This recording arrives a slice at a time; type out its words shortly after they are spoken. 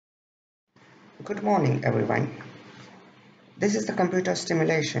Good morning, everyone. This is the computer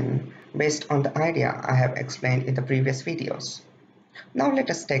stimulation based on the idea I have explained in the previous videos. Now let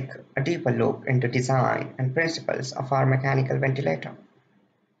us take a deeper look into design and principles of our mechanical ventilator.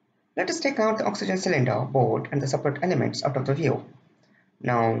 Let us take out the oxygen cylinder, board, and the support elements out of the view.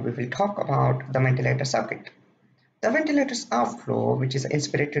 Now we will talk about the ventilator circuit. The ventilator's outflow, which is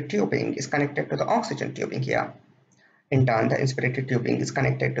inspirated tubing, is connected to the oxygen tubing here. In turn, the inspirated tubing is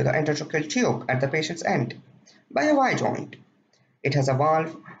connected to the endotracheal tube at the patient's end by a Y joint. It has a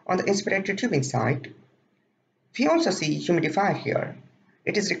valve on the inspirated tubing side. We also see humidifier here.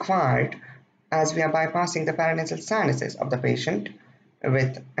 It is required as we are bypassing the paranasal sinuses of the patient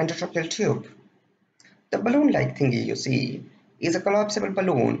with endotracheal tube. The balloon-like thingy you see is a collapsible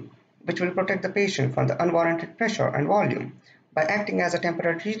balloon which will protect the patient from the unwarranted pressure and volume by acting as a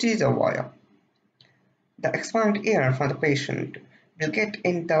temporary reservoir. The expired air from the patient will get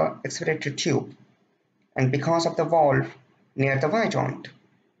in the expirated tube, and because of the valve near the Y joint,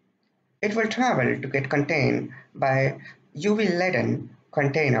 it will travel to get contained by UV-laden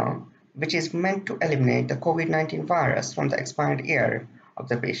container, which is meant to eliminate the COVID-19 virus from the expired air of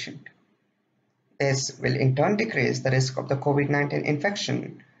the patient. This will in turn decrease the risk of the COVID-19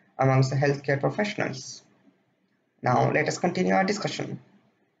 infection amongst the healthcare professionals. Now let us continue our discussion.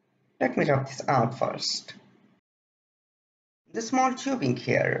 Let me rub this out first. The small tubing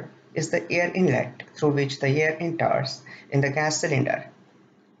here is the air inlet through which the air enters in the gas cylinder.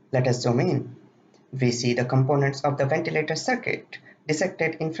 Let us zoom in. We see the components of the ventilator circuit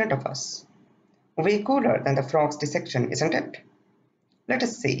dissected in front of us. Way cooler than the frog's dissection, isn't it? Let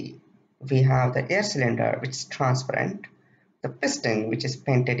us see. We have the air cylinder, which is transparent, the piston, which is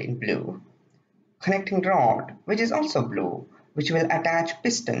painted in blue, connecting rod, which is also blue, which will attach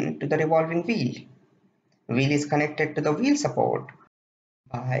piston to the revolving wheel. Wheel is connected to the wheel support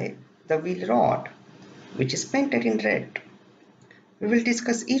by the wheel rod, which is painted in red. We will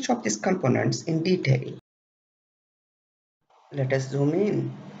discuss each of these components in detail. Let us zoom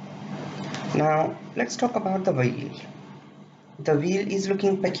in. Now, let's talk about the wheel. The wheel is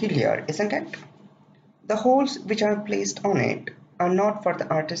looking peculiar, isn't it? The holes which are placed on it are not for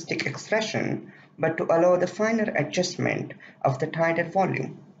the artistic expression, but to allow the finer adjustment of the tidal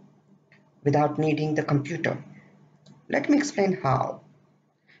volume without needing the computer. Let me explain how.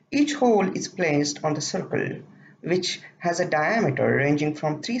 Each hole is placed on the circle, which has a diameter ranging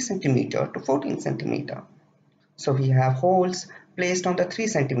from 3 cm to 14 cm. So we have holes placed on the 3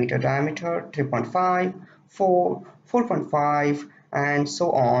 cm diameter, 3.5, 4, 4.5, and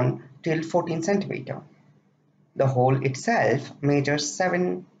so on till 14 cm. The hole itself measures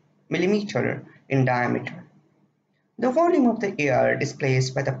 7 mm in diameter. The volume of the air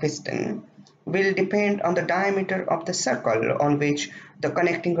displaced by the piston will depend on the diameter of the circle on which the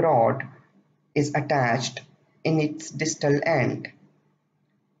connecting rod is attached in its distal end.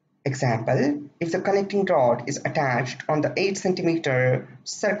 Example, if the connecting rod is attached on the 8 cm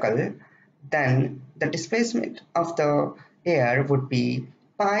circle, then the displacement of the air would be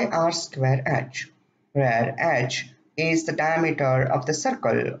pi r square h, where h is the diameter of the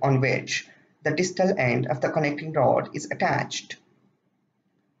circle on which the distal end of the connecting rod is attached.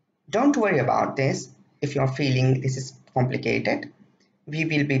 Don't worry about this if you're feeling this is complicated. We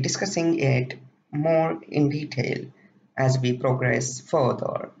will be discussing it more in detail as we progress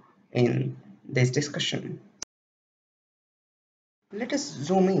further in this discussion. Let us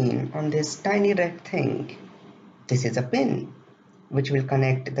zoom in on this tiny red thing. This is a pin which will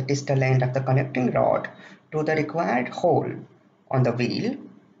connect the distal end of the connecting rod to the required hole on the wheel,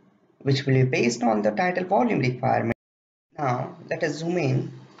 which will be based on the tidal volume requirement. Now let us zoom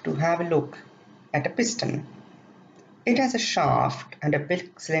in to have a look at a piston. It has a shaft and a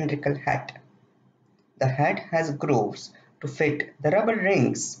big cylindrical head. The head has grooves to fit the rubber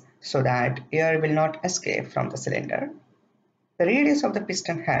rings so that air will not escape from the cylinder. The radius of the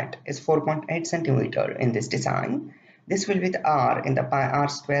piston head is 4.8 cm in this design. This will be the r in the pi r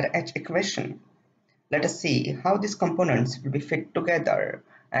square h equation. Let us see how these components will be fit together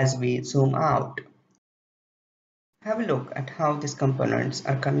as we zoom out. Have a look at how these components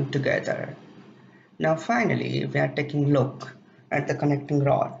are coming together. Now finally, we are taking a look at the connecting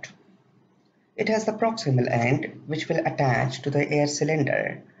rod. It has the proximal end which will attach to the air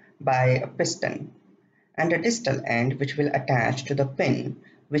cylinder by a piston, and a distal end which will attach to the pin,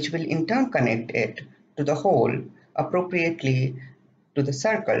 which will in turn connect it to the hole appropriately to the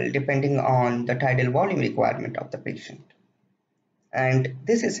circle depending on the tidal volume requirement of the patient. And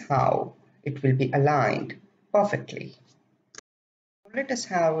this is how it will be aligned perfectly. Let us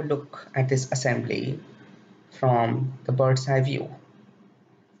have a look at this assembly from the bird's eye view.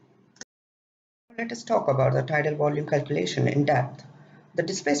 Let us talk about the tidal volume calculation in depth. The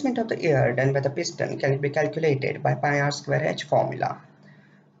displacement of the air done by the piston can be calculated by pi r square h formula.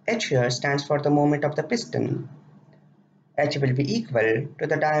 H here stands for the moment of the piston. H will be equal to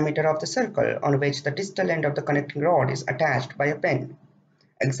the diameter of the circle on which the distal end of the connecting rod is attached by a pin.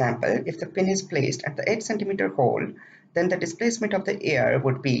 Example, if the pin is placed at the 8 cm hole, then the displacement of the air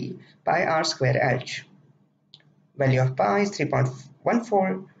would be pi r square h. Value of pi is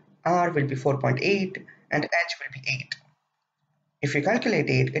 3.14, r will be 4.8, and h will be 8. If you calculate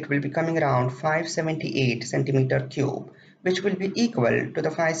it, it will be coming around 578 centimeter cube, which will be equal to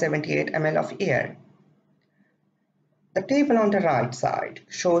the 578 ml of air. The table on the right side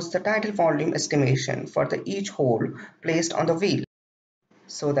shows the tidal volume estimation for each hole placed on the wheel,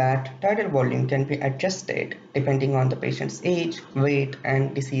 so that tidal volume can be adjusted depending on the patient's age, weight,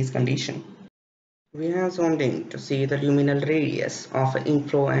 and disease condition. We have zoomed in to see the luminal radius of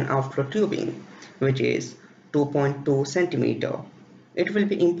inflow and outflow tubing, which is 2.2 centimeter. It will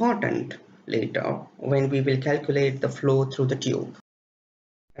be important later when we will calculate the flow through the tube.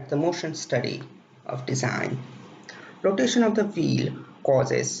 At the motion study of design, rotation of the wheel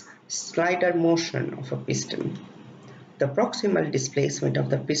causes slider motion of a piston. The proximal displacement of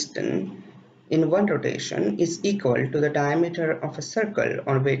the piston in one rotation is equal to the diameter of a circle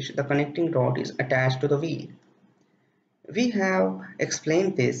on which the connecting rod is attached to the wheel. We have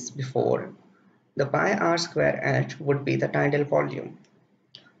explained this before. The pi r square h would be the tidal volume.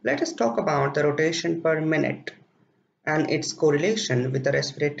 Let us talk about the rotation per minute and its correlation with the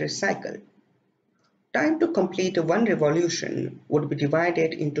respiratory cycle. Time to complete one revolution would be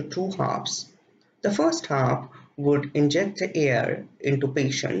divided into two halves. The first half would inject the air into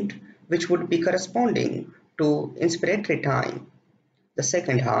patient, which would be corresponding to inspiratory time. The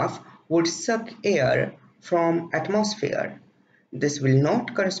second half would suck air from atmosphere. This will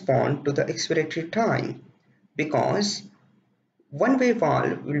not correspond to the expiratory time because one-way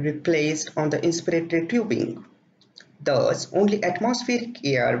valve will be placed on the inspiratory tubing. Thus, only atmospheric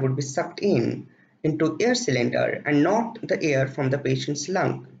air would be sucked into air cylinder and not the air from the patient's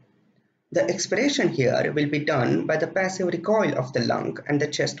lung. The expiration here will be done by the passive recoil of the lung and the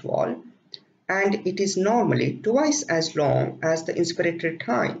chest wall, and it is normally twice as long as the inspiratory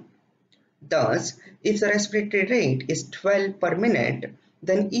time. Thus, if the respiratory rate is 12 per minute,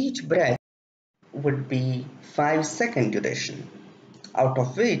 then each breath would be 5-second duration, out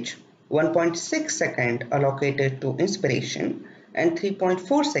of which 1.6 second allocated to inspiration and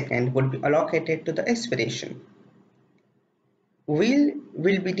 3.4 second would be allocated to the expiration. Wheel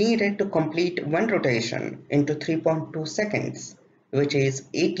will be needed to complete one rotation into 3.2 seconds, which is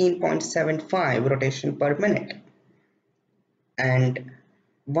 18.75 rotation per minute, and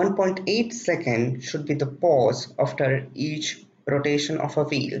 1.8 second should be the pause after each rotation of a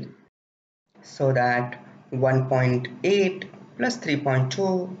wheel, so that 1.8 plus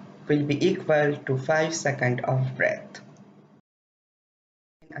 3.2 will be equal to 5 seconds of breath.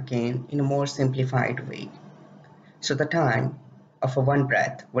 Again, in a more simplified way. So the time of a one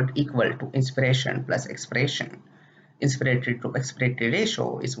breath would equal to inspiration plus expiration. Inspiratory to expiratory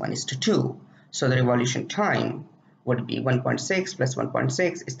ratio is 1:2. So the revolution time would be 1.6 plus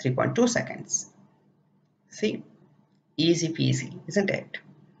 1.6 is 3.2 seconds. See, easy peasy, isn't it?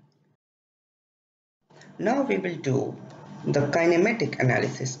 Now we will do the kinematic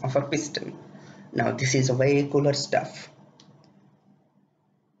analysis of a piston. Now this is a way cooler stuff.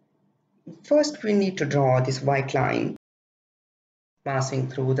 First we need to draw this white line passing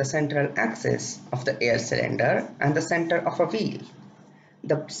through the central axis of the air cylinder and the center of a wheel.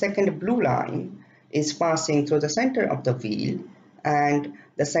 The second blue line is passing through the center of the wheel and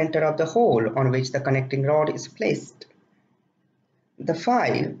the center of the hole on which the connecting rod is placed. The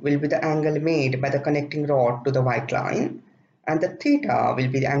phi will be the angle made by the connecting rod to the white line, and the theta will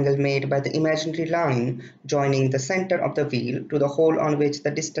be the angle made by the imaginary line joining the center of the wheel to the hole on which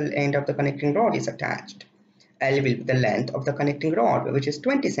the distal end of the connecting rod is attached. L will be the length of the connecting rod, which is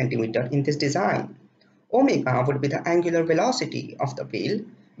 20 cm in this design. Omega would be the angular velocity of the wheel,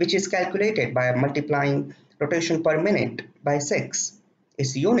 which is calculated by multiplying rotation per minute by 6.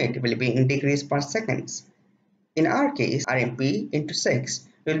 Its unit will be in degrees per seconds. In our case, RMP into 6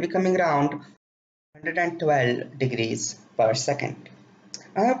 will be coming around 112 degrees per second.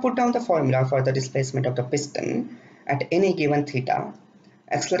 I have put down the formula for the displacement of the piston at any given theta.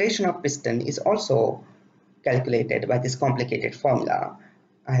 Acceleration of piston is also calculated by this complicated formula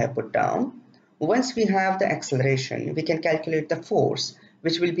I have put down. Once we have the acceleration, we can calculate the force,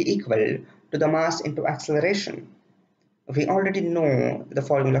 which will be equal to the mass into acceleration. We already know the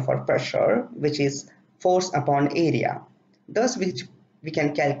formula for pressure, which is force upon area. Thus, we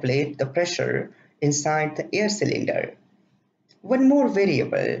can calculate the pressure inside the air cylinder. One more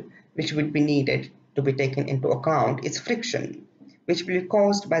variable which would be needed to be taken into account is friction, which will be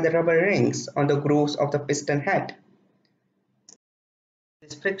caused by the rubber rings on the grooves of the piston head.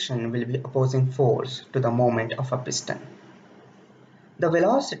 This friction will be opposing force to the movement of a piston. The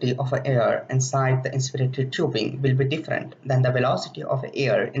velocity of air inside the inspiratory tubing will be different than the velocity of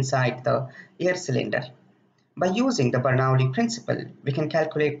air inside the air cylinder. By using the Bernoulli Principle, we can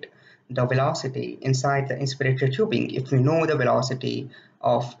calculate the velocity inside the inspiratory tubing if we know the velocity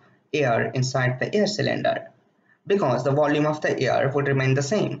of air inside the air cylinder, because the volume of the air would remain the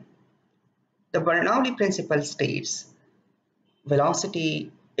same. The Bernoulli Principle states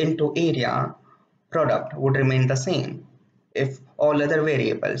velocity into area product would remain the same if all other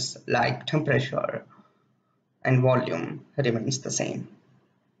variables like temperature and volume remains the same.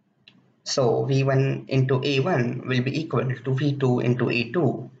 So V1 into A1 will be equal to V2 into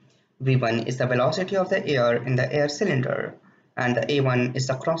A2. V1 is the velocity of the air in the air cylinder, and the A1 is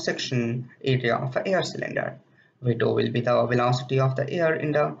the cross-section area of the air cylinder. V2 will be the velocity of the air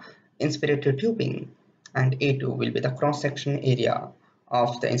in the inspiratory tubing, and A2 will be the cross-section area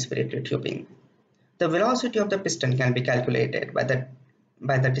of the inspiratory tubing. The velocity of the piston can be calculated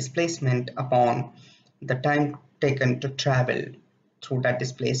by the displacement upon the time taken to travel through that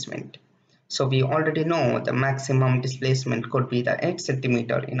displacement. So we already know the maximum displacement could be the 8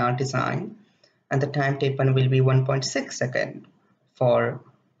 centimeter in our design, and the time taken will be 1.6 seconds for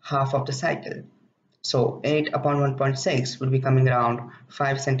half of the cycle. So 8 upon 1.6 will be coming around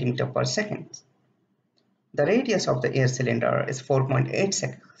 5 centimeter per second. The radius of the air cylinder is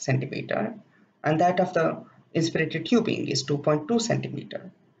 4.8 centimeter, and that of the inspiratory tubing is 2.2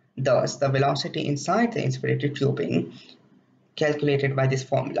 centimeter. Thus, the velocity inside the inspiratory tubing, calculated by this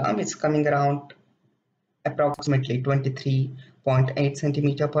formula, is coming around approximately 23.8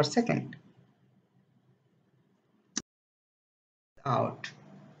 centimeter per second.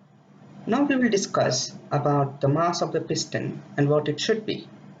 Now we will discuss about the mass of the piston and what it should be.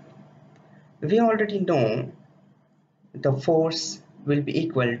 We already know the force will be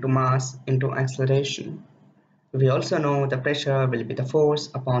equal to mass into acceleration. We also know the pressure will be the force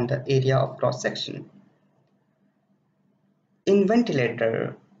upon the area of cross-section. In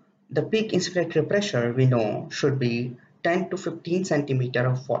ventilator, the peak inspiratory pressure we know should be 10 to 15 centimeter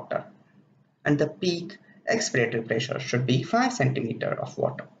of water, and the peak expiratory pressure should be 5 centimeter of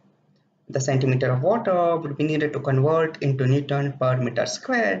water. The centimeter of water would be needed to convert into Newton per meter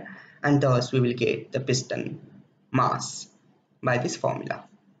square, and thus we will get the piston mass by this formula.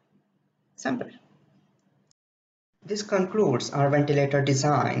 Simple. This concludes our ventilator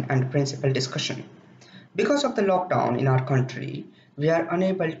design and principle discussion. Because of the lockdown in our country, we are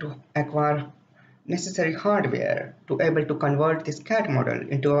unable to acquire necessary hardware to able to convert this CAD model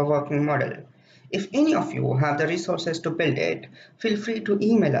into a working model. If any of you have the resources to build it, feel free to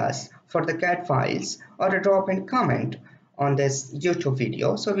email us for the CAD files or drop a comment on this YouTube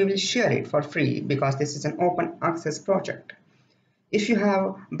video, so we will share it for free because this is an open access project. If you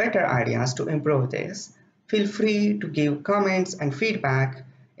have better ideas to improve this, feel free to give comments and feedback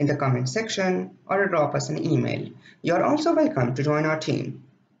in the comment section or drop us an email. You are also welcome to join our team.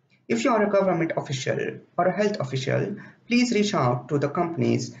 If you are a government official or a health official, please reach out to the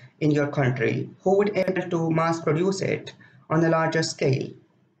companies in your country who would be able to mass produce it on a larger scale.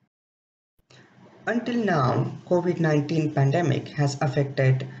 Until now, COVID-19 pandemic has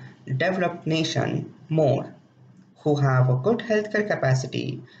affected developed nations more, who have a good healthcare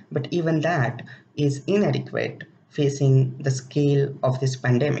capacity, but even that is inadequate facing the scale of this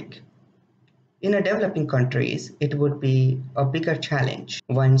pandemic. In a developing countries, it would be a bigger challenge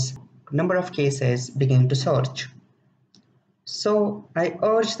once number of cases begin to surge. So I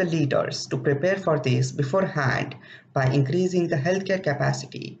urge the leaders to prepare for this beforehand by increasing the healthcare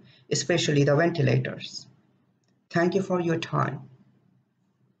capacity, especially the ventilators. Thank you for your time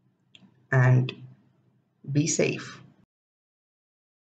and be safe.